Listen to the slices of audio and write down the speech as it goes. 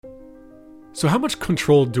So how much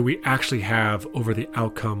control do we actually have over the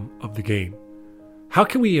outcome of the game? How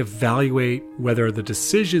can we evaluate whether the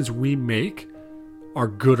decisions we make are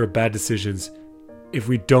good or bad decisions if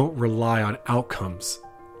we don't rely on outcomes?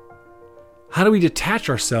 How do we detach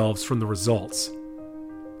ourselves from the results?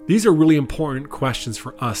 These are really important questions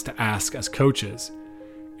for us to ask as coaches.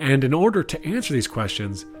 And in order to answer these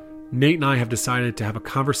questions, Nate and I have decided to have a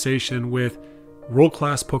conversation with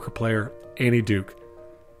world-class poker player Annie Duke.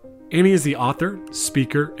 Annie is the author,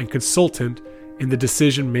 speaker, and consultant in the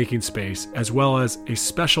decision-making space, as well as a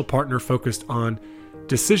special partner focused on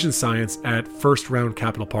decision science at First Round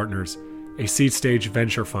Capital Partners, a seed stage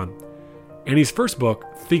venture fund. Annie's first book,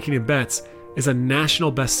 Thinking in Bets, is a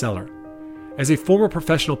national bestseller. As a former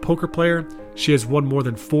professional poker player, she has won more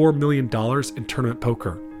than $4 million in tournament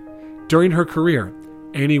poker. During her career,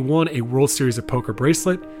 Annie won a World Series of Poker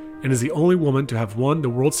bracelet and is the only woman to have won the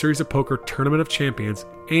World Series of Poker Tournament of Champions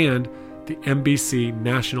and the NBC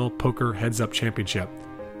National Poker Heads Up Championship.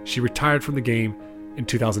 She retired from the game in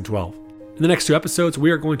 2012. In the next two episodes,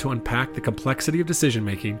 we are going to unpack the complexity of decision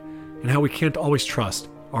making and how we can't always trust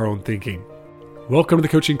our own thinking. Welcome to the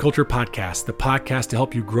Coaching Culture Podcast, the podcast to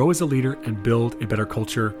help you grow as a leader and build a better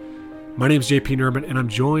culture. My name is JP Nerman, and I'm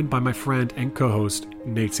joined by my friend and co-host,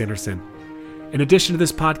 Nate Sanderson. In addition to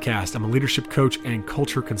this podcast, I'm a leadership coach and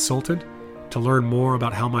culture consultant. To learn more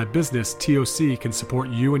about how my business, TOC, can support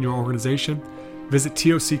you and your organization, visit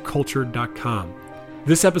tocculture.com.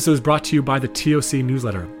 This episode is brought to you by the TOC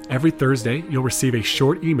newsletter. Every Thursday, you'll receive a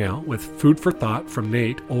short email with food for thought from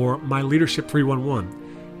Nate or my Leadership 311,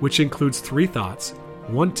 which includes 3 thoughts,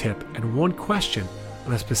 1 tip, and 1 question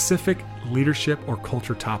on a specific leadership or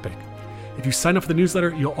culture topic. If you sign up for the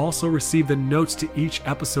newsletter, you'll also receive the notes to each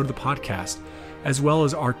episode of the podcast, as well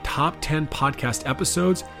as our top 10 podcast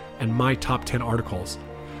episodes and my top 10 articles.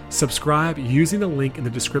 Subscribe using the link in the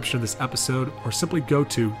description of this episode, or simply go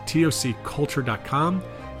to tocculture.com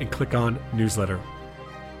and click on newsletter.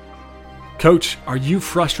 Coach, are you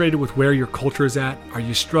frustrated with where your culture is at? Are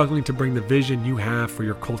you struggling to bring the vision you have for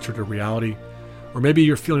your culture to reality? Or maybe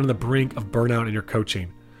you're feeling on the brink of burnout in your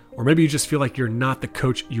coaching. Or maybe you just feel like you're not the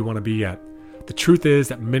coach you want to be yet. The truth is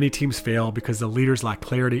that many teams fail because the leaders lack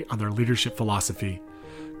clarity on their leadership philosophy.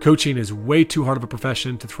 Coaching is way too hard of a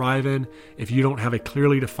profession to thrive in if you don't have a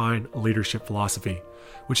clearly defined leadership philosophy,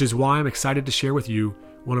 which is why I'm excited to share with you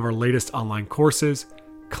one of our latest online courses,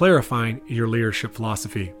 Clarifying Your Leadership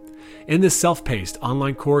Philosophy. In this self-paced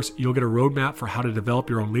online course, you'll get a roadmap for how to develop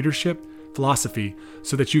your own leadership philosophy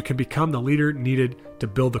so that you can become the leader needed to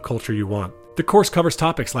build the culture you want. The course covers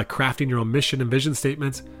topics like crafting your own mission and vision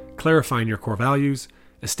statements, clarifying your core values,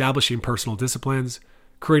 establishing personal disciplines,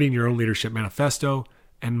 creating your own leadership manifesto,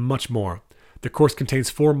 and much more. The course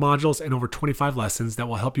contains 4 modules and over 25 lessons that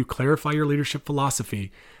will help you clarify your leadership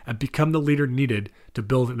philosophy and become the leader needed to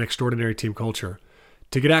build an extraordinary team culture.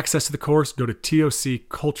 To get access to the course, go to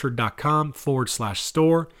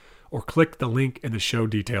tocculture.com/store or click the link in the show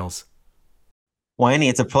details. Well, Annie,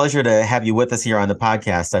 it's a pleasure to have you with us here on the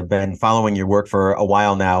podcast. I've been following your work for a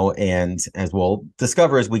while now, and as we'll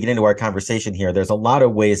discover as we get into our conversation here, there's a lot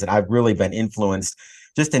of ways that I've really been influenced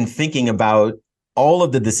just in thinking about all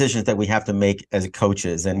of the decisions that we have to make as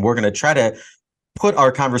coaches. And we're going to try to put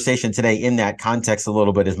our conversation today in that context a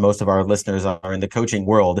little bit, as most of our listeners are in the coaching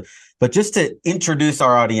world. But just to introduce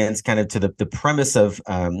our audience kind of to the premise of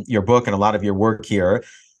your book and a lot of your work here,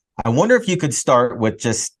 I wonder if you could start with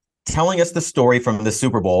just telling us the story from the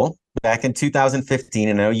Super Bowl back in 2015,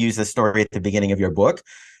 and I'll use the story at the beginning of your book,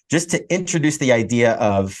 just to introduce the idea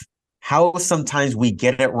of how sometimes we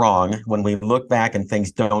get it wrong when we look back and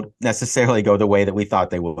things don't necessarily go the way that we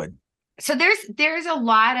thought they would. So there's a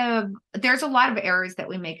lot of errors that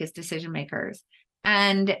we make as decision makers,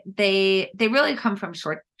 and they really come from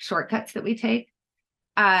shortcuts that we take.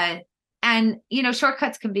 And,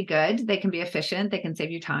 shortcuts can be good. They can be efficient. They can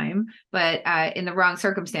save you time. But in the wrong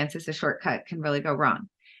circumstances, a shortcut can really go wrong.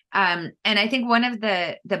 And I think one of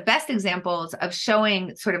the best examples of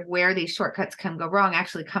showing sort of where these shortcuts can go wrong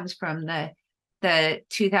actually comes from the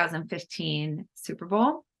 2015 Super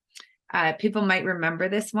Bowl. People might remember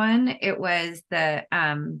this one. It was the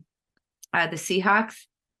Seahawks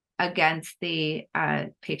against the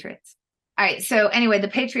Patriots. All right. So anyway, the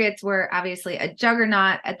Patriots were obviously a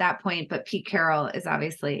juggernaut at that point, but Pete Carroll is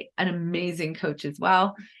obviously an amazing coach as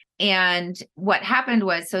well. And what happened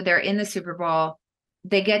was, so they're in the Super Bowl,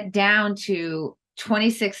 they get down to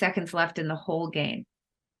 26 seconds left in the whole game.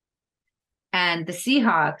 And the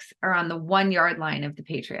Seahawks are on the 1-yard line of the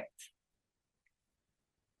Patriots.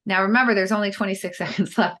 Now, remember, there's only 26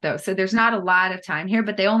 seconds left, though. So there's not a lot of time here,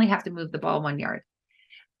 but they only have to move the ball 1 yard.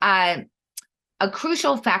 a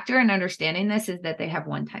crucial factor in understanding this is that they have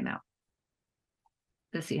one timeout,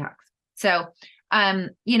 the Seahawks. So,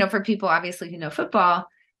 for people obviously who know football,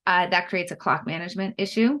 that creates a clock management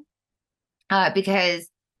issue because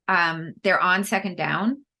they're on second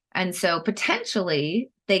down. And so potentially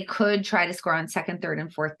they could try to score on second, third,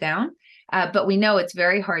 and fourth down. But we know it's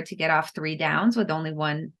very hard to get off 3 downs with only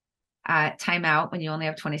one timeout when you only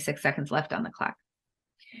have 26 seconds left on the clock.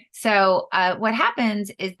 So what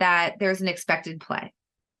happens is that there's an expected play.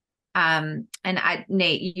 And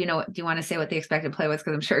Nate, do you want to say what the expected play was?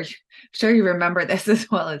 Because I'm sure you remember this as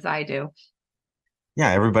well as I do.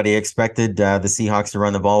 Yeah, everybody expected the Seahawks to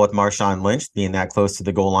run the ball with Marshawn Lynch being that close to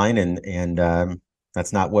the goal line, and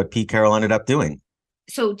that's not what Pete Carroll ended up doing.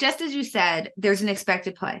 So just as you said, there's an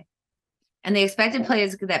expected play. And the expected play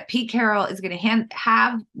is that Pete Carroll is going to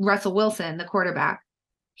have Russell Wilson, the quarterback,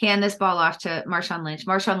 hand this ball off to Marshawn Lynch.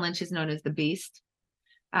 Marshawn Lynch is known as the Beast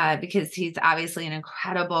because he's obviously an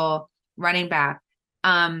incredible running back.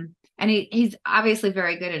 And he's obviously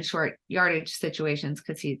very good in short yardage situations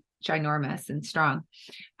because he's ginormous and strong.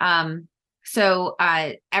 So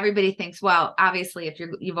everybody thinks, well, obviously, if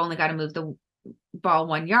you've only got to move the ball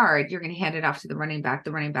 1 yard, you're going to hand it off to the running back.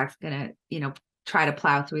 The running back's going to, try to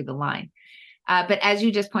plow through the line. But as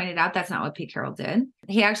you just pointed out, that's not what Pete Carroll did.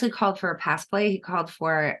 He actually called for a pass play. He called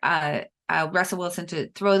for Russell Wilson to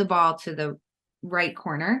throw the ball to the right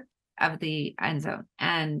corner of the end zone,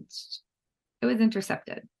 and it was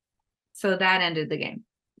intercepted. So that ended the game.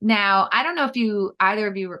 Now, I don't know if either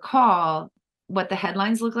of you recall what the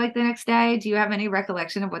headlines looked like the next day. Do you have any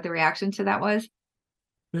recollection of what the reaction to that was?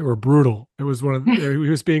 They were brutal. It was he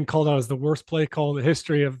was being called out as the worst play call in the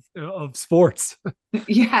history of sports.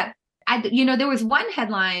 Yeah. There was one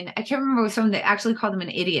headline, I can't remember, it was someone that actually called him an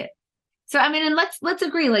idiot. So, and let's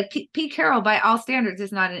agree, like Pete Carroll, by all standards,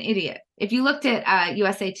 is not an idiot. If you looked at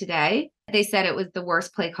USA Today, they said it was the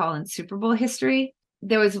worst play call in Super Bowl history.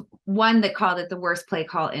 There was one that called it the worst play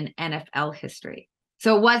call in NFL history.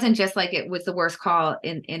 So it wasn't just like it was the worst call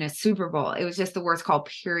in a Super Bowl. It was just the worst call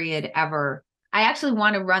period ever. I actually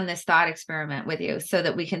want to run this thought experiment with you so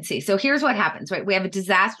that we can see. So here's what happens, right? We have a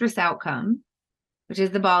disastrous outcome, which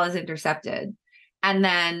is the ball is intercepted. And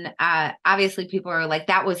then obviously people are like,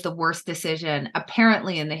 that was the worst decision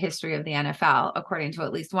apparently in the history of the NFL, according to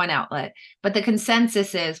at least one outlet. But the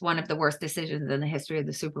consensus is one of the worst decisions in the history of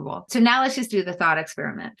the Super Bowl. So now let's just do the thought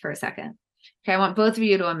experiment for a second. Okay, I want both of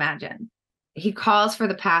you to imagine. He calls for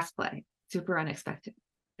the pass play, super unexpected.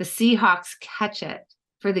 The Seahawks catch it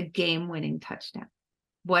for the game-winning touchdown.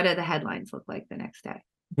 What do the headlines look like the next day?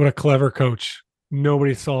 What a clever coach.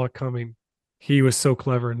 Nobody saw it coming. He was so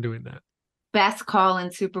clever in doing that. Best call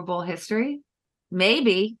in Super Bowl history?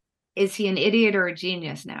 Maybe. Is he an idiot or a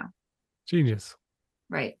genius now? Genius.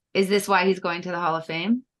 Right. Is this why he's going to the Hall of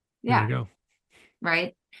Fame? Yeah. There you go.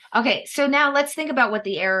 Right. Okay. So now let's think about what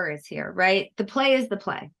the error is here, right? The play is the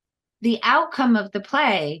play. The outcome of the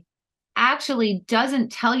play actually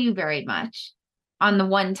doesn't tell you very much on the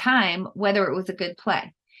one time whether it was a good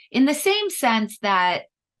play. In the same sense that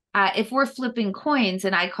if we're flipping coins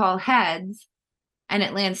and I call heads and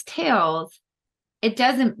it lands tails, it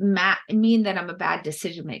doesn't mean that I'm a bad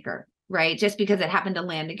decision maker, right? Just because it happened to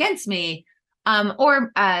land against me.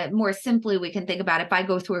 Or more simply, we can think about if I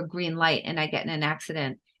go through a green light and I get in an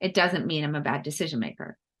accident, it doesn't mean I'm a bad decision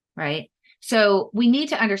maker, right? So we need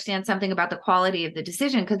to understand something about the quality of the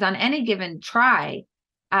decision, because on any given try,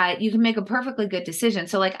 you can make a perfectly good decision.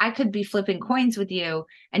 So like I could be flipping coins with you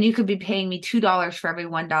and you could be paying me $2 for every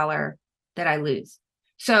 $1 that I lose.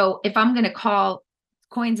 So if I'm going to call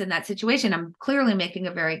coins in that situation, I'm clearly making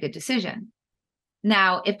a very good decision.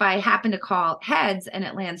 Now, if I happen to call heads and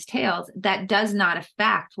it lands tails, that does not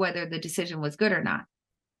affect whether the decision was good or not,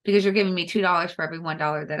 because you're giving me $2 for every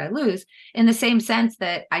 $1 that I lose, in the same sense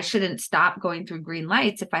that I shouldn't stop going through green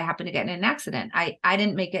lights if I happen to get in an accident. I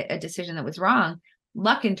didn't make a decision that was wrong.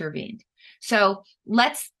 Luck intervened. So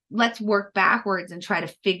let's work backwards and try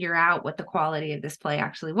to figure out what the quality of this play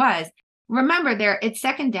actually was. Remember, it's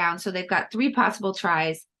second down, so they've got 3 possible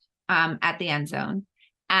tries at the end zone,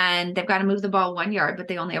 and they've got to move the ball 1 yard, but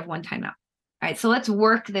they only have 1 timeout. All right, so let's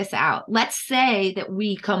work this out. Let's say that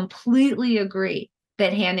we completely agree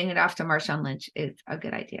that handing it off to Marshawn Lynch is a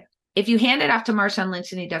good idea. If you hand it off to Marshawn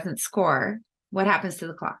Lynch and he doesn't score, what happens to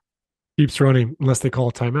the clock? Keeps running unless they call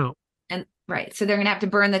a timeout. And right, so they're going to have to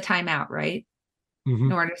burn the timeout, right? Mm-hmm.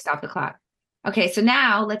 In order to stop the clock. Okay, so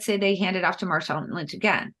now let's say they hand it off to Marshawn Lynch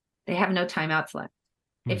again. They have no timeouts left.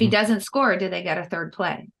 If he doesn't score, do they get a third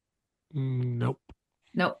play? Nope.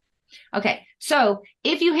 Okay, so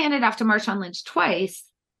if you hand it off to Marshawn Lynch twice,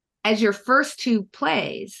 as your first 2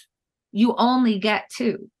 plays, you only get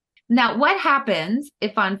 2. Now, what happens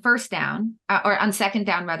if on first down or on second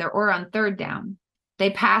down rather, or on third down,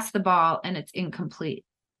 they pass the ball and it's incomplete?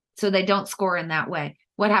 So they don't score in that way.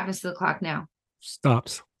 What happens to the clock now?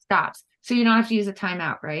 Stops. Stops. So you don't have to use a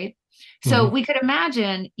timeout, right? So we could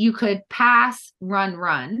imagine you could pass, run,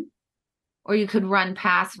 run, or you could run,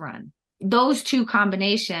 pass, run. Those two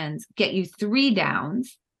combinations get you 3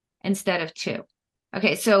 downs instead of 2.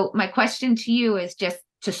 Okay, so my question to you is, just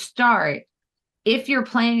to start, if you're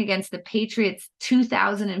playing against the Patriots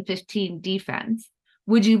 2015 defense,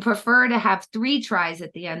 would you prefer to have 3 tries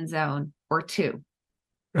at the end zone or 2?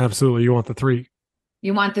 Absolutely. You want the 3.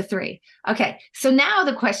 You want the 3. Okay, so now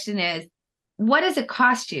the question is, what does it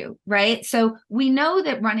cost you, right? So we know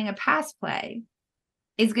that running a pass play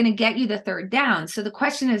is going to get you the 3rd down. So the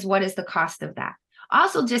question is, what is the cost of that?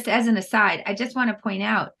 Also, just as an aside, I just want to point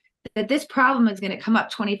out that this problem is going to come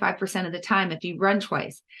up 25% of the time if you run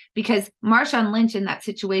twice, because Marshawn Lynch in that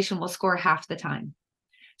situation will score half the time.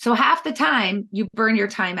 So half the time you burn your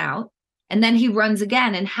time out, and then he runs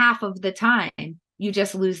again, and half of the time you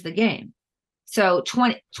just lose the game. So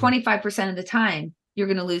 25% of the time you're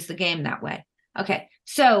going to lose the game that way. Okay,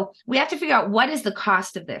 so we have to figure out what is the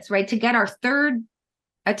cost of this, right? To get our 3rd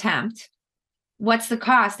attempt, what's the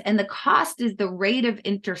cost? And the cost is the rate of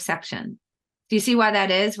interception. Do you see why that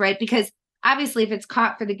is, right? Because obviously if it's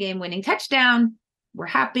caught for the game-winning touchdown, we're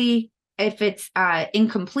happy. If it's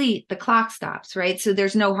incomplete, the clock stops, right? So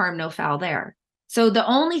there's no harm, no foul there. So the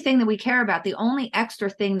only thing that we care about, the only extra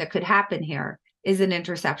thing that could happen here is an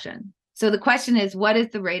interception. So the question is, what is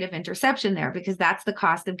the rate of interception there? Because that's the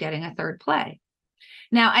cost of getting a 3rd play.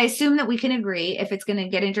 Now, I assume that we can agree if it's going to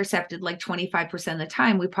get intercepted like 25% of the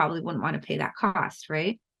time, we probably wouldn't want to pay that cost,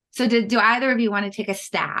 right? So do either of you want to take a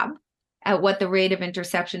stab at what the rate of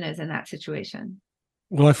interception is in that situation?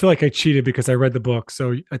 Well, I feel like I cheated because I read the book.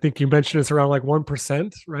 So I think you mentioned it's around like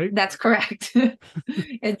 1%, right? That's correct.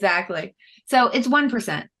 Exactly. So it's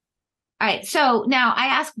 1%. All right. So now I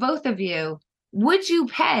ask both of you, would you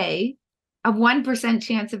pay a 1%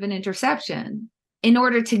 chance of an interception in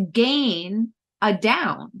order to gain a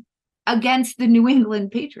down against the New England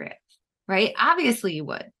Patriots, right? Obviously you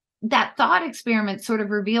would. That thought experiment sort of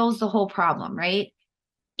reveals the whole problem, right?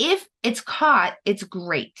 If it's caught, it's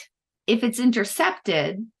great. If it's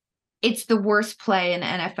intercepted, it's the worst play in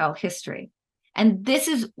NFL history. And this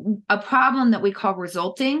is a problem that we call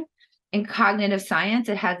resulting in cognitive science.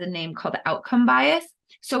 It has a name called outcome bias.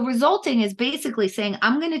 So resulting is basically saying,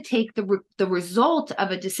 I'm going to take the result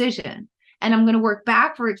of a decision, and I'm going to work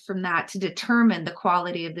backwards from that to determine the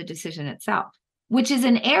quality of the decision itself, which is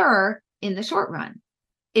an error in the short run.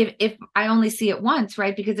 If I only see it once,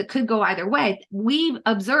 right? Because it could go either way. We've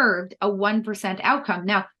observed a 1% outcome.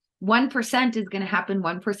 Now, 1% is going to happen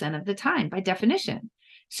 1% of the time by definition.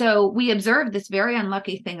 So we observe this very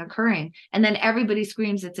unlucky thing occurring, and then everybody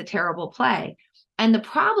screams it's a terrible play. And the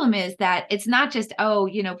problem is that it's not just,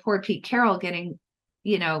 poor Pete Carroll getting,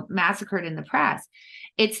 massacred in the press.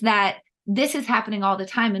 It's that this is happening all the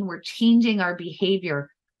time, and we're changing our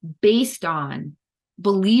behavior based on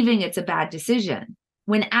believing it's a bad decision.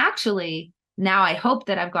 When actually, now I hope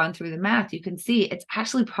that I've gone through the math, you can see it's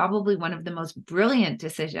actually probably one of the most brilliant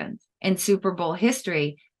decisions in Super Bowl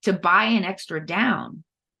history to buy an extra down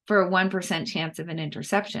for a 1% chance of an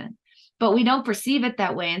interception. But we don't perceive it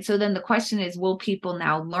that way. And so then the question is, will people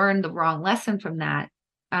now learn the wrong lesson from that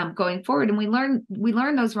going forward? And we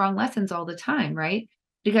learn those wrong lessons all the time, right?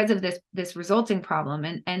 Because of this resulting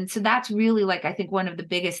problem. And so that's really, like, I think one of the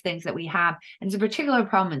biggest things that we have, and it's a particular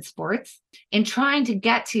problem in sports, in trying to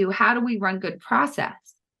get to how do we run good process,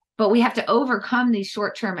 but we have to overcome these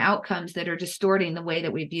short-term outcomes that are distorting the way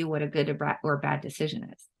that we view what a good or bad decision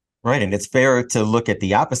is. Right. And it's fair to look at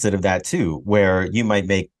the opposite of that too, where you might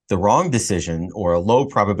make the wrong decision or a low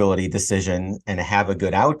probability decision and have a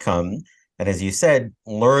good outcome. And as you said,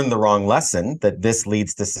 learn the wrong lesson that this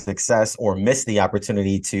leads to success, or miss the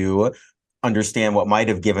opportunity to understand what might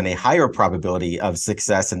have given a higher probability of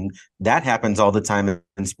success. And that happens all the time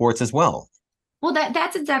in sports as well. Well,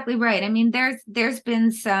 that's exactly right. I mean, there's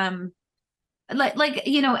been some, like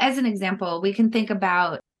as an example, we can think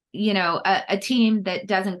about, a team that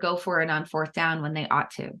doesn't go for it on 4th down when they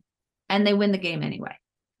ought to, and they win the game anyway.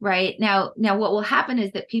 Right now, what will happen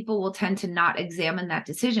is that people will tend to not examine that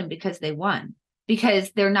decision because they won,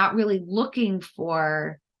 because they're not really looking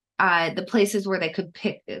for the places where they could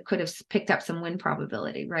have picked up some win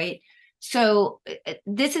probability, right? So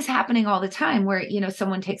this is happening all the time, where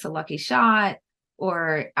someone takes a lucky shot,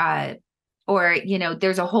 or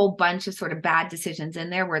there's a whole bunch of sort of bad decisions in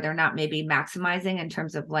there where they're not maybe maximizing in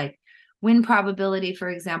terms of like win probability, for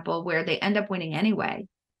example, where they end up winning anyway.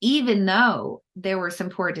 even though there were some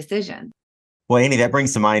poor decisions. Well, Annie, that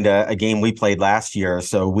brings to mind a game we played last year.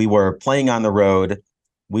 So we were playing on the road.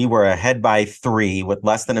 We were ahead by 3 with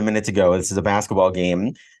less than a minute to go. This is a basketball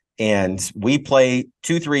game. And we play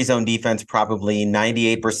 2-3 zone defense probably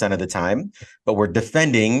 98% of the time, but we're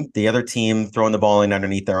defending the other team throwing the ball in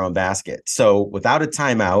underneath their own basket. So without a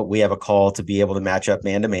timeout, we have a call to be able to match up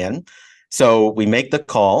man to man. So we make the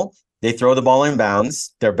call. They throw the ball in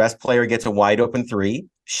bounds. Their best player gets a wide open 3.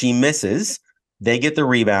 She misses. They get the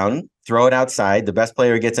rebound, throw it outside. The best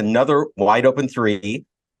player gets another wide open 3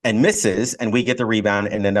 and misses, and we get the rebound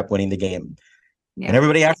and end up winning the game. Yeah. And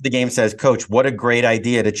everybody after the game says, Coach, what a great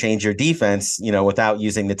idea to change your defense, without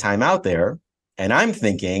using the timeout there. And I'm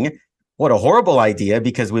thinking, what a horrible idea,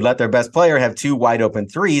 because we let their best player have 2 wide open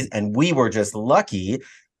 3s, and we were just lucky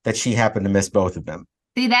that she happened to miss both of them.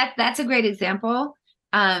 See, that's a great example.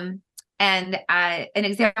 And an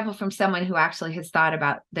example from someone who actually has thought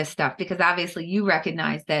about this stuff, because obviously you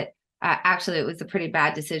recognize that actually it was a pretty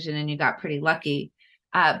bad decision and you got pretty lucky.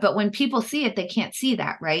 But when people see it, they can't see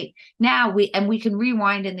that, right? Now we can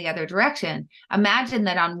rewind in the other direction. Imagine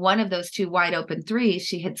that on one of those 2 wide open 3s,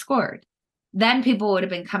 she had scored. Then people would have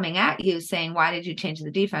been coming at you saying, why did you change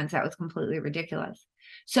the defense? That was completely ridiculous.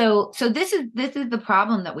 So this is the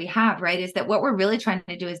problem that we have, right? Is that what we're really trying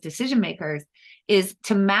to do as decision makers is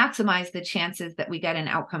to maximize the chances that we get an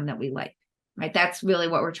outcome that we like, right? That's really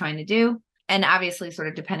what we're trying to do. And obviously sort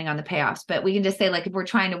of depending on the payoffs, but we can just say, like, if we're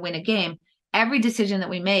trying to win a game, every decision that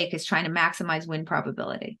we make is trying to maximize win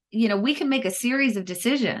probability. We can make a series of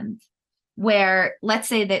decisions where, let's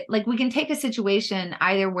say that, like, we can take a situation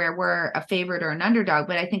either where we're a favorite or an underdog,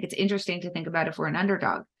 but I think it's interesting to think about if we're an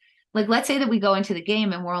underdog. Like, let's say that we go into the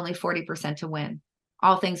game and we're only 40% to win,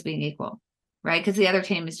 all things being equal, right? Because the other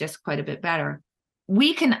team is just quite a bit better.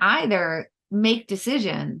 We can either make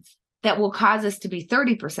decisions that will cause us to be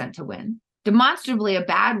 30% to win, demonstrably a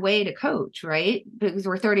bad way to coach, right? Because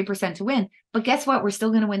we're 30% to win. But guess what? We're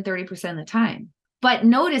still going to win 30% of the time. But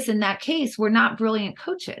notice in that case, we're not brilliant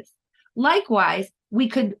coaches. Likewise, we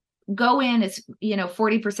could go in as,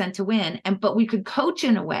 40% to win, but we could coach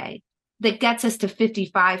in a way that gets us to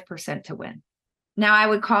 55% to win. Now, I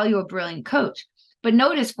would call you a brilliant coach, but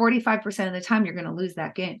notice 45% of the time you're going to lose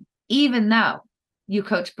that game, even though you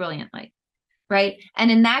coach brilliantly, right?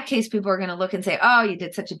 And in that case, people are going to look and say, oh, you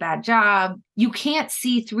did such a bad job. You can't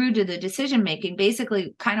see through to the decision-making.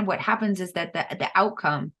 Basically, kind of what happens is that the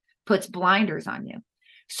outcome puts blinders on you.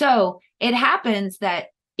 So it happens that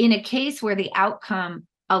in a case where the outcome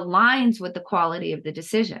aligns with the quality of the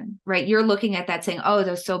decision, right? You're looking at that saying, oh, that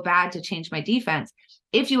was so bad to change my defense.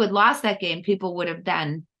 If you had lost that game, people would have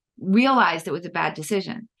then realized it was a bad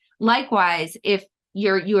decision. Likewise, if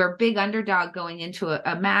you're a big underdog going into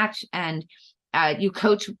a match and you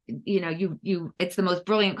coach, it's the most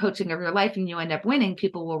brilliant coaching of your life and you end up winning,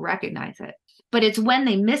 people will recognize it. But it's when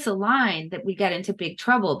they misalign that we get into big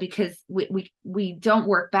trouble, because we don't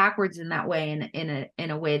work backwards in that way, in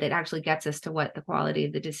a way that actually gets us to what the quality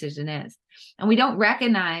of the decision is. And we don't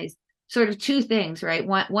recognize sort of 2 things, right?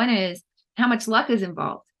 One is how much luck is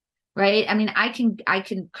involved, right? I mean, I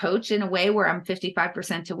can coach in a way where I'm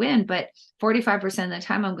 55% to win, but 45% of the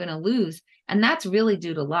time I'm going to lose. And that's really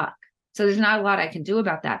due to luck. So there's not a lot I can do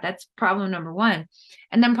about that. That's problem number 1.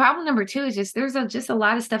 And then problem number 2 is just there's just a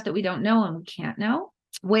lot of stuff that we don't know and we can't know,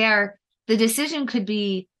 where the decision could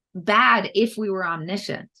be bad if we were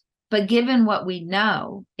omniscient, but given what we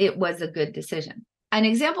know, it was a good decision. An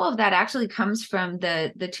example of that actually comes from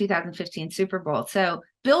the 2015 Super Bowl. So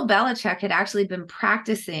Bill Belichick had actually been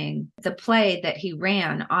practicing the play that he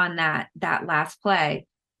ran on that last play,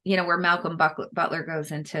 where Malcolm Butler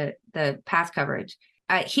goes into the pass coverage.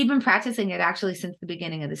 He'd been practicing it actually since the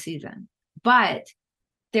beginning of the season, but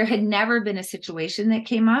there had never been a situation that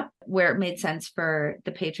came up where it made sense for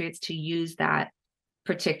the Patriots to use that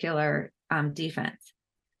particular defense.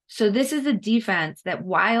 So this is a defense that,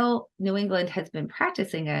 while New England has been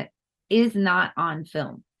practicing it, is not on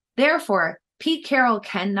film. Therefore, Pete Carroll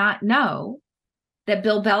cannot know that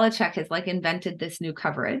Bill Belichick has invented this new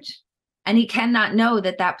coverage, and he cannot know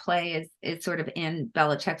that play is sort of in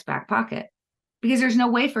Belichick's back pocket, because there's no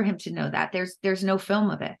way for him to know that. There's no film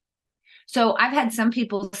of it. So I've had some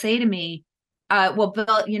people say to me, well,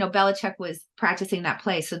 Belichick was practicing that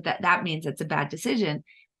play, so that means it's a bad decision.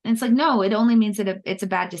 And it's like, no, it only means that it's a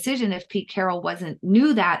bad decision if Pete Carroll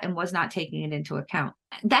knew that and was not taking it into account.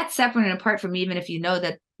 That's separate and apart from, even if you know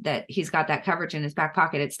that he's got that coverage in his back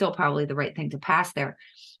pocket, it's still probably the right thing to pass there.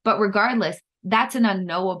 But regardless, that's an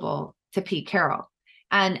unknowable to Pete Carroll.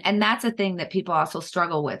 And that's a thing that people also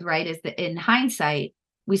struggle with, right? Is that in hindsight,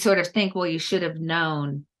 we sort of think, well, you should have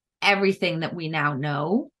known everything that we now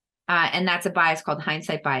know. And that's a bias called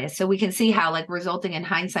hindsight bias. So we can see how like resulting and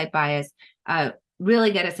hindsight bias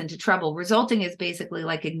really get us into trouble. Resulting is basically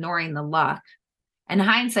like ignoring the luck. And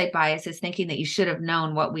hindsight bias is thinking that you should have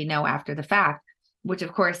known what we know after the fact, which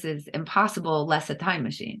of course is impossible, less a time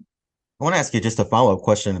machine. I want to ask you just a follow-up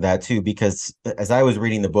question to that too, because as I was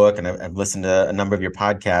reading the book and I've listened to a number of your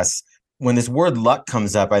podcasts, when this word luck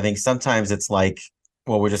comes up, I think sometimes it's like,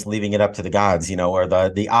 well, we're just leaving it up to the gods, or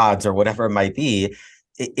the odds or whatever it might be.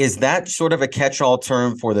 Is that sort of a catch-all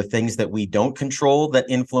term for the things that we don't control that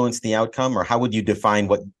influence the outcome? Or how would you define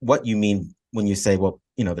what you mean when you say, well,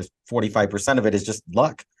 there's 45% of it is just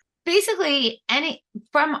luck? Basically,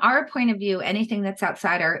 from our point of view, anything that's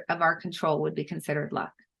outside of our control would be considered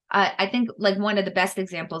luck. I think like one of the best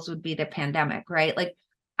examples would be the pandemic, right? Like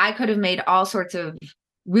I could have made all sorts of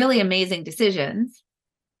really amazing decisions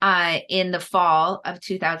in the fall of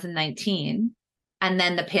 2019. And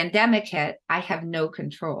then the pandemic hit. I have no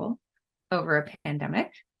control over a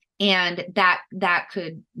pandemic. And that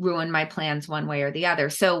could ruin my plans one way or the other.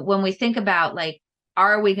 So when we think about like,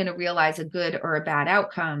 are we going to realize a good or a bad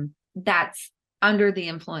outcome? That's under the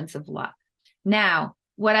influence of luck. Now,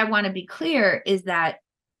 what I want to be clear is that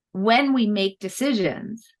when we make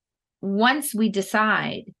decisions, once we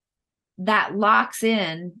decide, that locks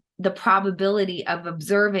in the probability of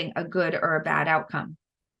observing a good or a bad outcome,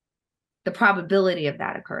 the probability of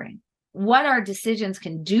that occurring. What our decisions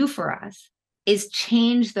can do for us is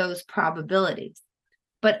change those probabilities.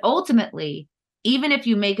 But ultimately, even if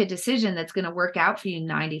you make a decision that's going to work out for you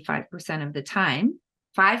 95% of the time,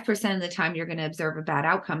 5% of the time you're going to observe a bad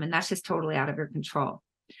outcome, and that's just totally out of your control.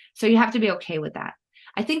 So you have to be okay with that.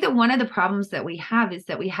 I think that one of the problems that we have is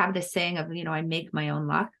that we have this saying of, I make my own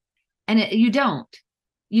luck. And you don't.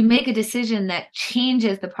 You make a decision that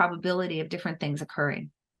changes the probability of different things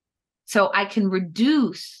occurring. So I can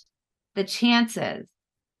reduce the chances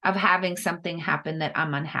of having something happen that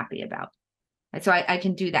I'm unhappy about. And so I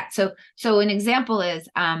can do that. So an example is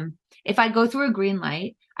if I go through a green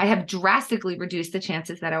light, I have drastically reduced the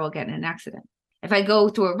chances that I will get in an accident. If I go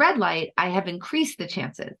through a red light, I have increased the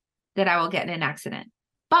chances that I will get in an accident.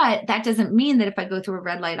 But that doesn't mean that if I go through a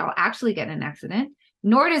red light, I'll actually get in an accident.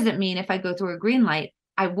 Nor does it mean if I go through a green light,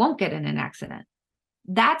 I won't get in an accident.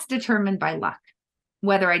 That's determined by luck,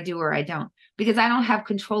 whether I do or I don't, because I don't have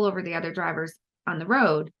control over the other drivers on the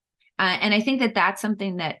road. And I think that that's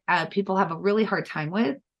something that people have a really hard time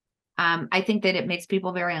with. I think that it makes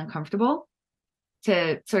people very uncomfortable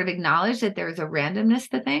to sort of acknowledge that there's a randomness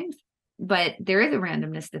to things, but there is a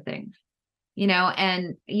randomness to things,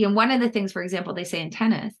 and one of the things, for example, they say in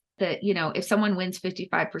tennis that, if someone wins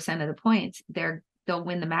 55% of the points, they'll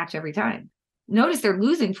win the match every time. Notice they're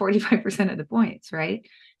losing 45% of the points, right?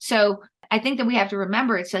 So I think that we have to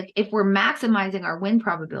remember, it's like, if we're maximizing our win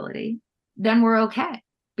probability, then we're okay.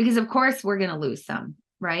 Because of course we're going to lose some,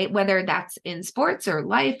 right? Whether that's in sports or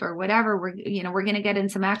life or whatever, we're going to get in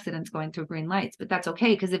some accidents going through green lights, but that's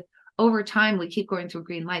okay. Because if over time we keep going through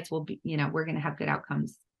green lights, we're going to have good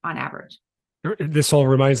outcomes on average. This all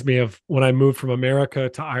reminds me of when I moved from America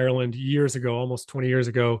to Ireland years ago, almost 20 years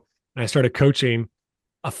ago, and I started coaching.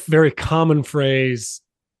 A very common phrase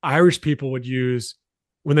Irish people would use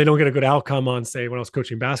when they don't get a good outcome on, say, when I was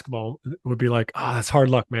coaching basketball, would be like, that's hard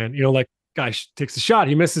luck, man. Like guy takes a shot,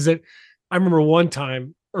 he misses it. I remember one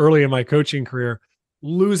time early in my coaching career,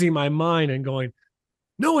 losing my mind and going,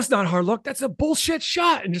 no, it's not hard luck. That's a bullshit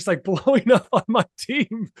shot. And just like blowing up on my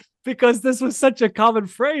team because this was such a common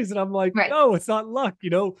phrase. And I'm like, right. No, it's not luck.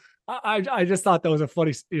 I just thought that was a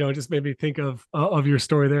funny, it just made me think of your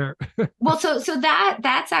story there. Well, so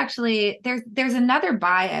that's actually, there's another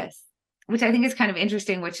bias, which I think is kind of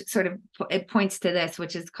interesting, which sort of, it points to this,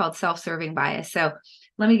 which is called self-serving bias. So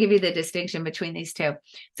let me give you the distinction between these two.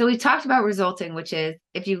 So we talked about resulting, which is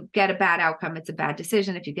if you get a bad outcome, it's a bad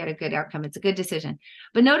decision. If you get a good outcome, it's a good decision.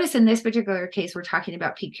 But notice in this particular case, we're talking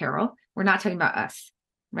about Pete Carroll. We're not talking about us,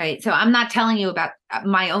 right? So I'm not telling you about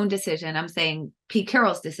my own decision. I'm saying Pete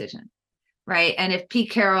Carroll's decision, right? And if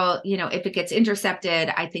Pete Carroll, if it gets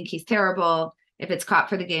intercepted, I think he's terrible. If it's caught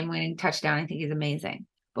for the game-winning touchdown, I think he's amazing.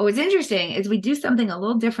 But what's interesting is we do something a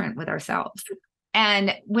little different with ourselves.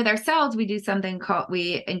 And with ourselves, we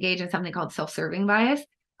engage in something called self-serving bias,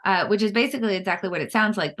 which is basically exactly what it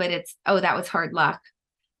sounds like, but it's, that was hard luck,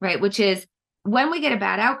 right? Which is when we get a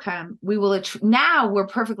bad outcome, we will, now we're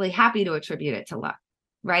perfectly happy to attribute it to luck,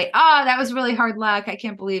 right? Oh, that was really hard luck. I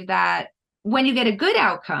can't believe that. When you get a good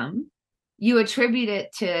outcome, you attribute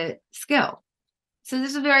it to skill. So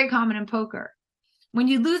this is very common in poker. When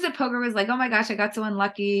you lose at poker, it was like, oh my gosh, I got so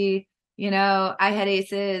unlucky. I had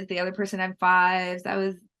aces, the other person had fives.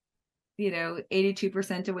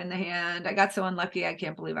 82% to win the hand. I got so unlucky. I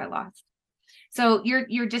can't believe I lost. So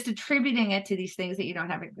you're just attributing it to these things that you don't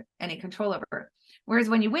have any control over. Whereas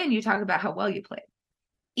when you win, you talk about how well you played.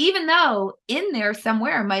 Even though in there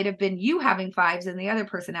somewhere might have been you having fives and the other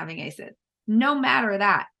person having aces. No matter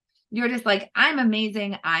that. You're just like, I'm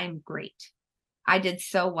amazing. I'm great. I did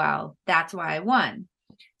so well. That's why I won.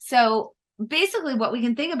 So basically what we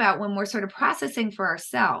can think about when we're sort of processing for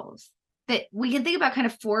ourselves, that we can think about kind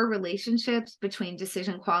of 4 relationships between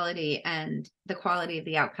decision quality and the quality of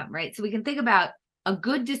the outcome, right? So we can think about a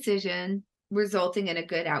good decision resulting in a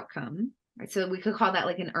good outcome, right? So we could call that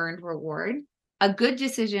like an earned reward. A good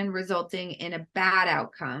decision resulting in a bad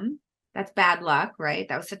outcome. That's bad luck, right?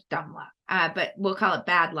 That was such dumb luck, but we'll call it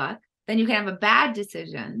bad luck. Then you can have a bad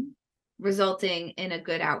decision resulting in a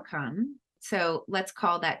good outcome. So let's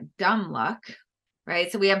call that dumb luck,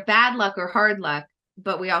 right? So we have bad luck or hard luck,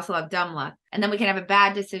 but we also have dumb luck. And then we can have a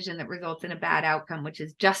bad decision that results in a bad outcome, which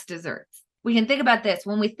is just desserts. We can think about this.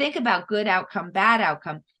 When we think about good outcome, bad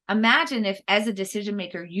outcome, imagine if as a decision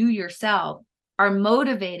maker, you yourself are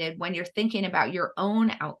motivated when you're thinking about your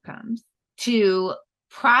own outcomes to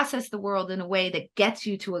process the world in a way that gets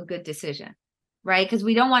you to a good decision, right? Because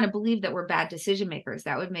we don't want to believe that we're bad decision makers.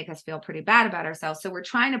 That would make us feel pretty bad about ourselves. So we're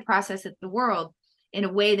trying to process the world in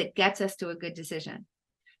a way that gets us to a good decision.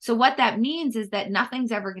 So what that means is that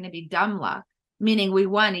nothing's ever going to be dumb luck, meaning we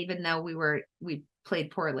won even though we played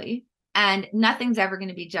poorly, and nothing's ever going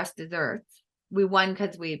to be just desserts. We won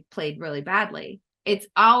because we played really badly. It's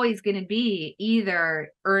always going to be either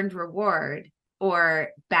earned reward or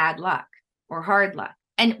bad luck or hard luck.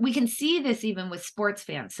 And we can see this even with sports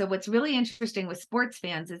fans. So what's really interesting with sports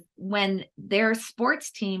fans is when their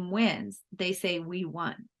sports team wins, they say we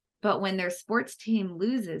won. But when their sports team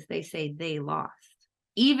loses, they say they lost.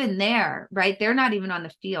 Even there, right? They're not even on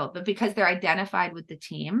the field, but because they're identified with the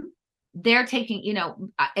team, they're taking,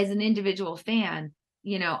 as an individual fan,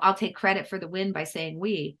 I'll take credit for the win by saying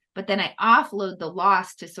we, but then I offload the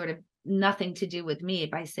loss to sort of nothing to do with me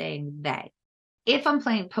by saying they. If I'm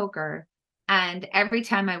playing poker and every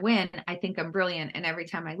time I win, I think I'm brilliant, and every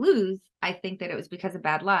time I lose, I think that it was because of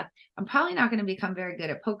bad luck, I'm probably not going to become very good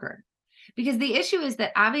at poker. Because the issue is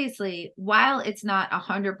that obviously, while it's not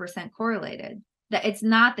 100% correlated, that it's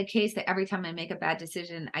not the case that every time I make a bad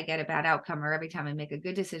decision, I get a bad outcome, or every time I make a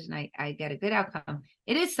good decision, I get a good outcome.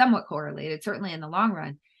 It is somewhat correlated, certainly in the long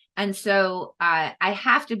run. And so I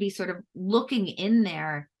have to be sort of looking in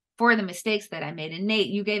there for the mistakes that I made. And Nate,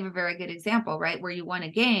 you gave a very good example, right? Where you won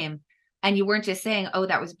a game and you weren't just saying, oh,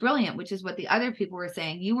 that was brilliant, which is what the other people were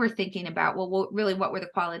saying. You were thinking about, well, what were the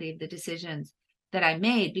quality of the decisions that I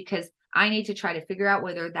made? Because I need to try to figure out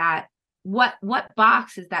whether that, what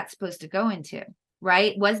box is that supposed to go into?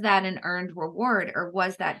 Right? Was that an earned reward or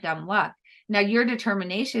was that dumb luck? Now, your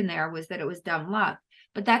determination there was that it was dumb luck,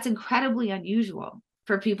 but that's incredibly unusual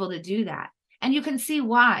for people to do that. And you can see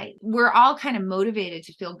why. We're all kind of motivated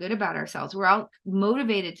to feel good about ourselves. We're all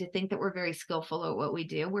motivated to think that we're very skillful at what we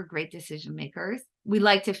do. We're great decision makers. We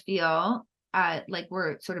like to feel like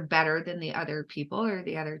we're sort of better than the other people or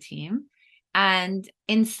the other team. And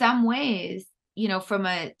in some ways, from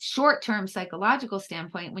a short-term psychological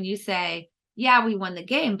standpoint, when you say, yeah, we won the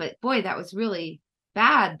game, but boy, that was really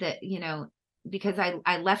bad that, because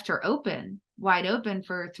I left her wide open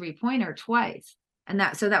for a 3-pointer twice. And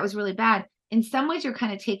that was really bad. In some ways, you're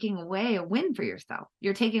kind of taking away a win for yourself.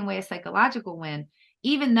 You're taking away a psychological win,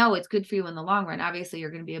 even though it's good for you in the long run. Obviously,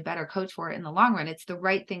 you're going to be a better coach for it in the long run. It's the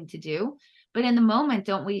right thing to do. But in the moment,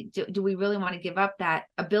 do we really want to give up that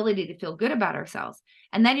ability to feel good about ourselves?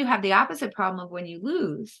 And then you have the opposite problem of when you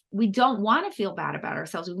lose. We don't want to feel bad about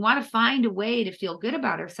ourselves. We want to find a way to feel good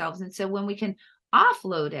about ourselves. And so when we can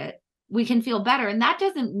offload it, we can feel better. And that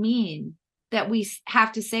doesn't mean that we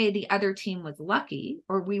have to say the other team was lucky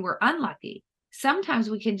or we were unlucky. Sometimes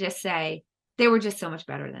we can just say they were just so much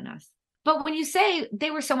better than us. But when you say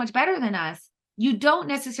they were so much better than us, you don't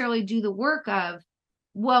necessarily do the work of,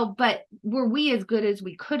 well, but were we as good as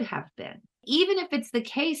we could have been? Even if it's the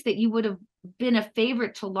case that you would have been a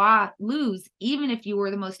favorite to lose, even if you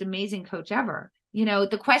were the most amazing coach ever.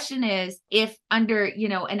 The question is, if under,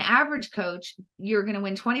 an average coach, you're going to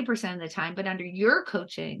win 20% of the time, but under your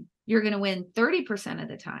coaching, you're going to win 30% of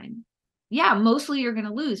the time. Yeah, mostly you're going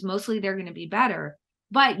to lose. Mostly they're going to be better.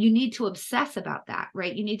 But you need to obsess about that,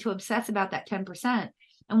 right? You need to obsess about that 10%.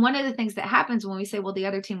 And one of the things that happens when we say, well, the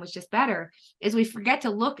other team was just better, is we forget to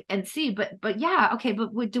look and see, but yeah, okay,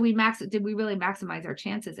 but did we really maximize our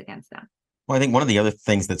chances against them? Well, I think one of the other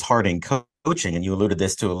things that's hard in coaching, and you alluded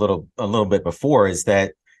this to a little bit before, is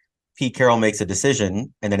that Pete Carroll makes a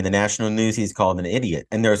decision, and then in the national news, he's called an idiot.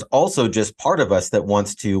 And there's also just part of us that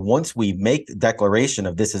wants to, once we make the declaration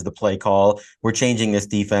of this is the play call, we're changing this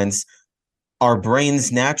defense, our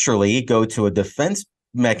brains naturally go to a defense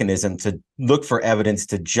mechanism to look for evidence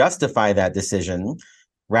to justify that decision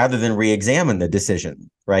rather than re-examine the decision,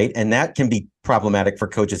 right? And that can be problematic for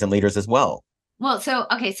coaches and leaders as well. Well, so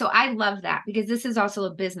I love that, because this is also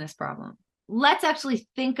a business problem. Let's actually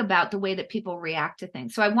think about the way that people react to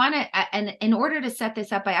things. So I want to, and in order to set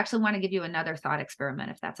this up, I actually want to give you another thought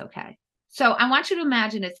experiment, if that's okay. So I want you to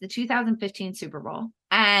imagine it's the 2015 Super Bowl,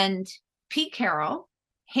 and Pete Carroll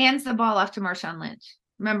hands the ball off to Marshawn Lynch.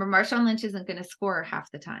 Remember, Marshawn Lynch isn't going to score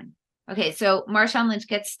half the time. Okay, so Marshawn Lynch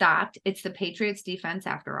gets stopped. It's the Patriots defense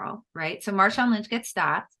after all, right? So Marshawn Lynch gets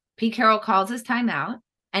stopped. Pete Carroll calls his timeout,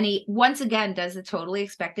 and he once again does the totally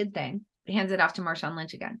expected thing. He hands it off to Marshawn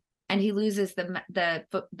Lynch again, and he loses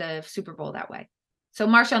the Super Bowl that way. So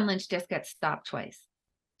Marshawn Lynch just gets stopped twice.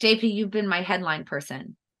 JP, you've been my headline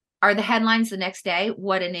person. Are the headlines the next day,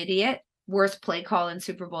 what an idiot, worst play call in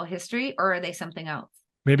Super Bowl history, or are they something else?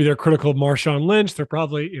 Maybe they're critical of Marshawn Lynch. They're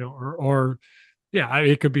probably, yeah,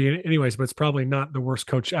 it could be anyways, but it's probably not the worst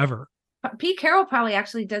coach ever. Pete Carroll probably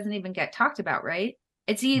actually doesn't even get talked about, right?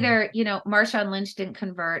 It's either, Marshawn Lynch didn't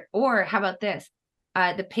convert, or how about this?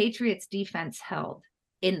 The Patriots defense held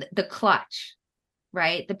in the clutch,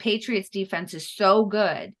 right? The Patriots defense is so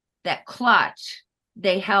good that clutch,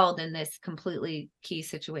 they held in this completely key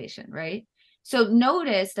situation, right? So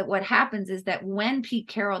notice that what happens is that when Pete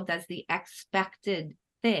Carroll does the expected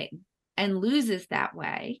thing and loses that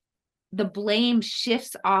way, the blame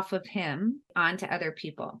shifts off of him onto other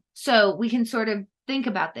people. So we can sort of think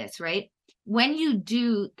about this, right? When you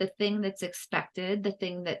do the thing that's expected, the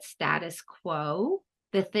thing that's status quo,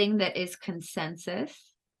 the thing that is consensus,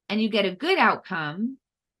 and you get a good outcome,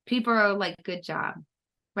 people are like, good job,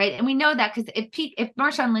 right? And we know that because if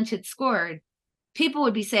Marshawn Lynch had scored, people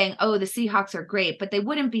would be saying, oh, the Seahawks are great, but they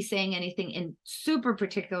wouldn't be saying anything in super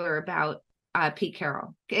particular about Pete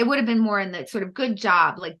Carroll. It would have been more in the sort of good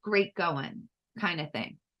job, like great going kind of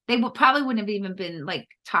thing. They probably wouldn't have even been like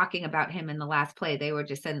talking about him in the last play. They were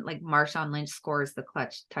just saying like Marshawn Lynch scores the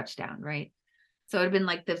clutch touchdown, right? So it would have been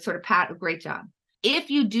like the sort of great job. If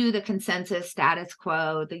you do the consensus status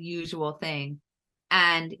quo, the usual thing,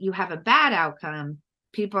 and you have a bad outcome,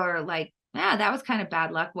 people are like, yeah, that was kind of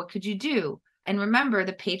bad luck. What could you do? And remember,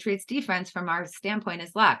 the Patriots defense from our standpoint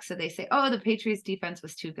is luck. So they say, oh, the Patriots defense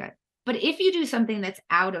was too good. But if you do something that's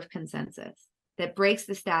out of consensus, that breaks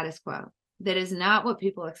the status quo, that is not what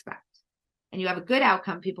people expect, and you have a good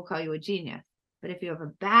outcome, people call you a genius. But if you have a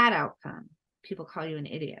bad outcome, people call you an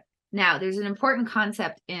idiot. Now, there's an important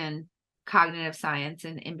concept in cognitive science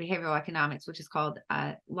and in behavioral economics, which is called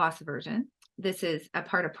loss aversion. This is a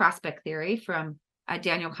part of prospect theory from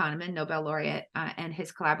Daniel Kahneman, Nobel laureate, and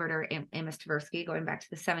his collaborator, Amos Tversky, going back to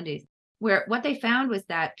the 70s, where what they found was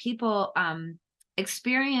that people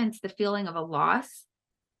experience the feeling of a loss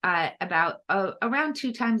about around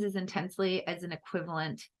 2 times as intensely as an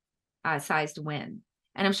equivalent sized win.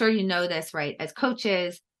 And I'm sure you know this, right? As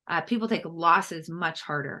coaches, people take losses much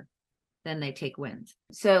harder than they take wins.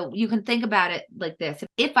 So you can think about it like this.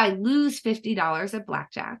 If I lose $50 at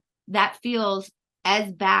blackjack, that feels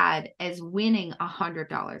as bad as winning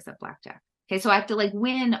 $100 at blackjack. Okay, so I have to like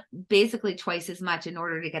win basically twice as much in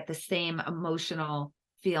order to get the same emotional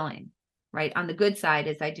feeling, right? On the good side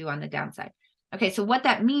as I do on the downside. Okay, so what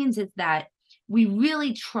that means is that we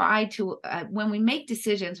really try to, when we make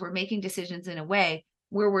decisions, we're making decisions in a way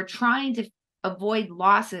where we're trying to avoid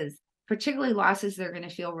losses, particularly losses that are going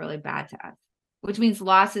to feel really bad to us, which means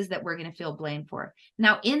losses that we're going to feel blamed for.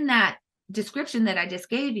 Now, in that description that I just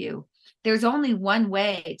gave you, there's only one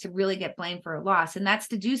way to really get blamed for a loss, and that's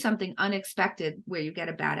to do something unexpected where you get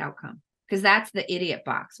a bad outcome, because that's the idiot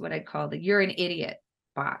box, what I'd call the you're an idiot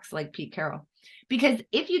box, like Pete Carroll. Because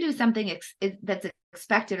if you do something that's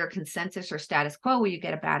expected or consensus or status quo where you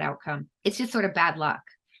get a bad outcome, it's just sort of bad luck.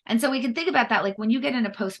 And so we can think about that like when you get in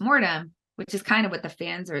a postmortem, which is kind of what the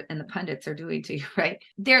fans and the pundits are doing to you, right?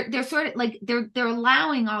 They're sort of like they're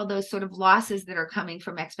allowing all those sort of losses that are coming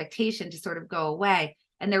from expectation to sort of go away,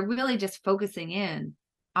 and they're really just focusing in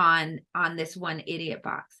on this one idiot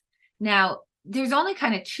box. Now, there's only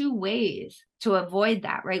kind of 2 ways to avoid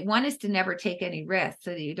that, right? One is to never take any risks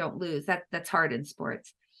so that you don't lose. That's hard in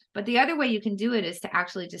sports. But the other way you can do it is to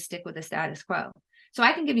actually just stick with the status quo. So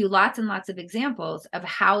I can give you lots and lots of examples of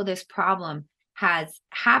how this problem has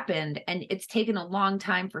happened, and it's taken a long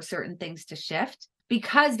time for certain things to shift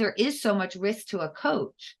because there is so much risk to a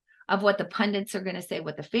coach of what the pundits are going to say,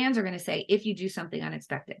 what the fans are going to say if you do something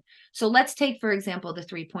unexpected. So let's take, for example, the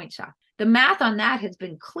 3-point shot. The math on that has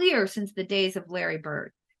been clear since the days of Larry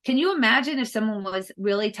Bird. Can you imagine if someone was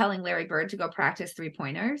really telling Larry Bird to go practice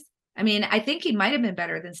 3-pointers? I mean, I think he might have been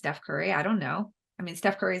better than Steph Curry. I don't know. I mean,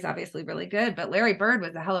 Steph Curry is obviously really good, but Larry Bird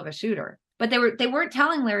was a hell of a shooter. But they weren't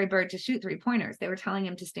telling Larry Bird to shoot 3-pointers. They were telling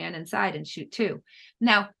him to stand inside and shoot 2.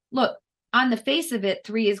 Now, look, on the face of it,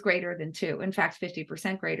 3 is greater than 2. In fact,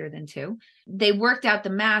 50% greater than 2. They worked out the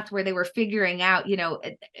math where they were figuring out,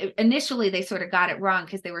 initially they sort of got it wrong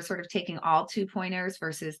because they were sort of taking all 2-pointers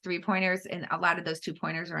versus 3-pointers. And a lot of those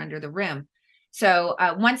 2-pointers are under the rim. So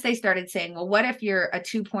once they started saying, well, what if you're a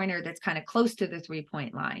 2-pointer that's kind of close to the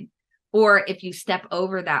 3-point line? Or if you step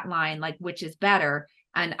over that line, like which is better?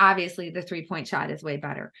 And obviously the 3-point shot is way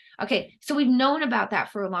better. Okay, so we've known about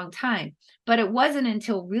that for a long time, but it wasn't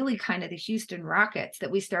until really kind of the Houston Rockets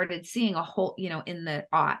that we started seeing a whole, in the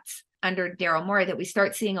aughts under Daryl Morey, that we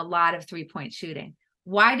start seeing a lot of 3-point shooting.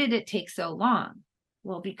 Why did it take so long?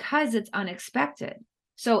 Well, because it's unexpected.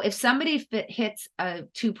 So if somebody misses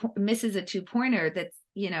a 2-pointer that's,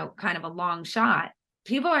 kind of a long shot,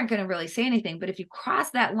 people aren't going to really say anything. But if you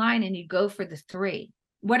cross that line and you go for the 3,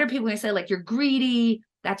 what are people going to say? Like, you're greedy.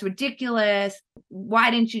 That's ridiculous.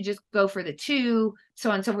 Why didn't you just go for the 2? So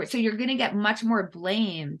on and so forth. So you're going to get much more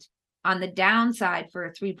blamed on the downside for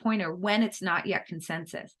a 3-pointer when it's not yet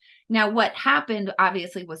consensus. Now, what happened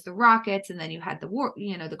obviously was the Rockets, and then you had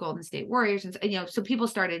the Golden State Warriors, and so people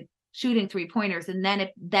started shooting 3-pointers, and then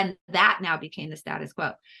that now became the status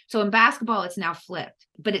quo. So in basketball, it's now flipped,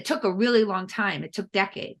 but it took a really long time. It took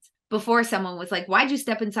decades before someone was like, "Why'd you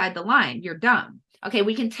step inside the line? You're dumb." Okay,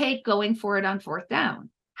 we can take going for it on 4th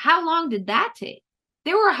down. How long did that take?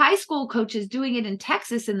 There were high school coaches doing it in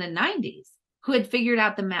Texas in the 90s who had figured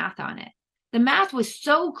out the math on it. The math was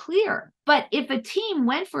so clear. But if a team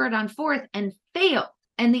went for it on 4th and failed,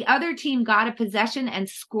 and the other team got a possession and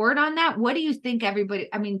scored on that, what do you think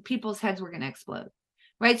people's heads were going to explode,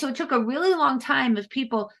 right? So it took a really long time of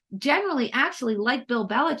people generally actually like Bill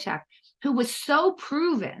Belichick, who was so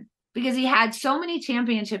proven because he had so many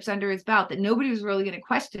championships under his belt that nobody was really going to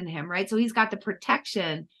question him, right? So he's got the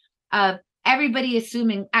protection of everybody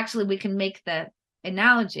assuming, actually, we can make the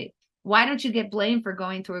analogy. Why don't you get blamed for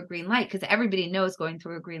going through a green light? Because everybody knows going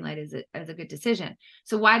through a green light is a good decision.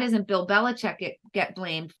 So why doesn't Bill Belichick get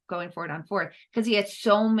blamed going for it on 4th? Because he has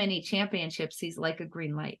so many championships, he's like a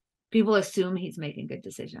green light. People assume he's making good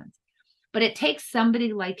decisions. But it takes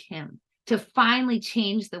somebody like him to finally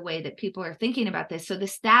change the way that people are thinking about this. So the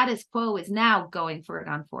status quo is now going for it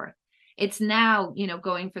on 4th. It's now,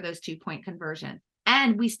 going for those 2-point conversion.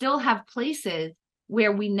 And we still have places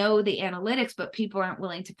where we know the analytics, but people aren't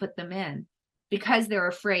willing to put them in because they're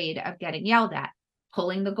afraid of getting yelled at.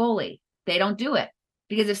 Pulling the goalie, they don't do it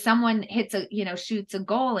because if someone shoots a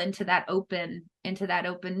goal into that open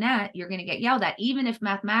net, you're going to get yelled at, even if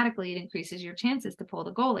mathematically it increases your chances to pull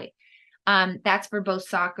the goalie. That's for both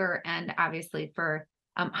soccer and obviously for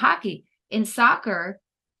hockey. In soccer,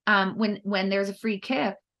 when there's a free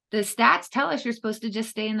kick, the stats tell us you're supposed to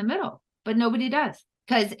just stay in the middle, but nobody does.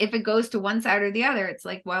 Because if it goes to one side or the other, it's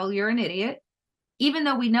like, well, you're an idiot, even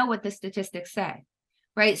though we know what the statistics say,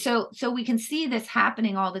 right? So we can see this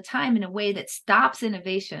happening all the time in a way that stops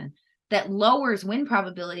innovation, that lowers win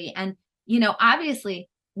probability. And, obviously,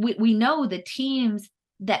 we know the teams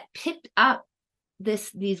that picked up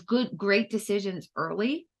these great decisions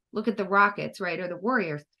early, look at the Rockets, right, or the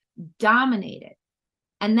Warriors, dominated.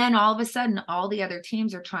 And then all of a sudden, all the other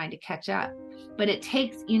teams are trying to catch up. But it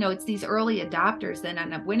takes, it's these early adopters that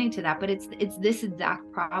end up winning to that. But it's this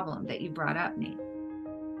exact problem that you brought up, Nate.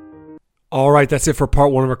 All right, that's it for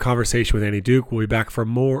part 1 of our conversation with Annie Duke. We'll be back for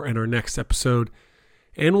more in our next episode.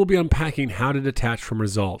 And we'll be unpacking how to detach from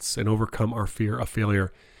results and overcome our fear of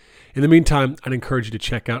failure. In the meantime, I'd encourage you to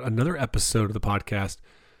check out another episode of the podcast,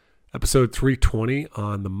 episode 320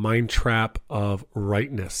 on the mind trap of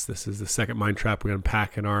rightness. This is the second mind trap we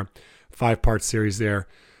unpack in our 5-part series there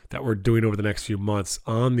that we're doing over the next few months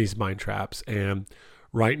on these mind traps. And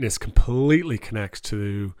rightness completely connects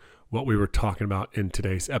to what we were talking about in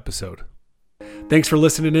today's episode. Thanks for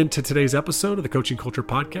listening in to today's episode of the Coaching Culture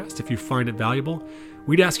Podcast. If you find it valuable,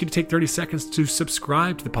 we'd ask you to take 30 seconds to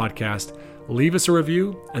subscribe to the podcast, leave us a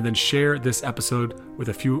review, and then share this episode with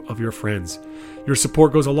a few of your friends. Your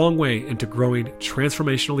support goes a long way into growing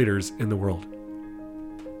transformational leaders in the world.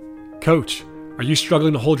 Coach, are you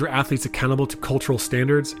struggling to hold your athletes accountable to cultural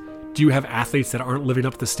standards? Do you have athletes that aren't living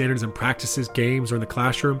up to the standards in practices, games, or in the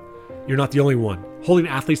classroom? You're not the only one. Holding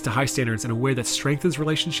athletes to high standards in a way that strengthens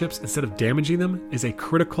relationships instead of damaging them is a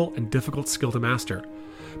critical and difficult skill to master.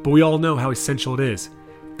 But we all know how essential it is.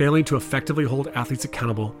 failing to effectively hold athletes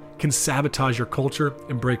accountable can sabotage your culture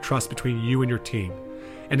and break trust between you and your team.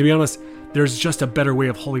 And to be honest, there's just a better way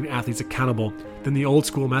of holding athletes accountable than the old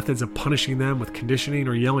school methods of punishing them with conditioning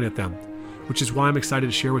or yelling at them, which is why I'm excited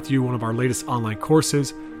to share with you one of our latest online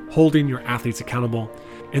courses, Holding Your Athletes Accountable.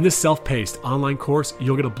 In this self-paced online course,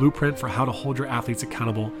 you'll get a blueprint for how to hold your athletes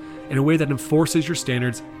accountable in a way that enforces your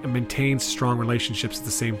standards and maintains strong relationships at the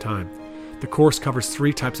same time. The course covers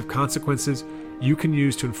 3 types of consequences you can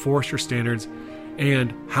use to enforce your standards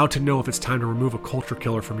and how to know if it's time to remove a culture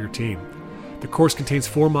killer from your team. The course contains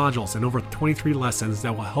 4 modules and over 23 lessons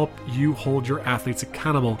that will help you hold your athletes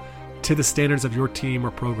accountable to the standards of your team or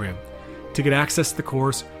program. To get access to the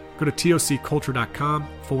course, go to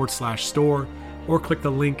tocculture.com/store or click the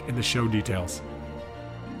link in the show details.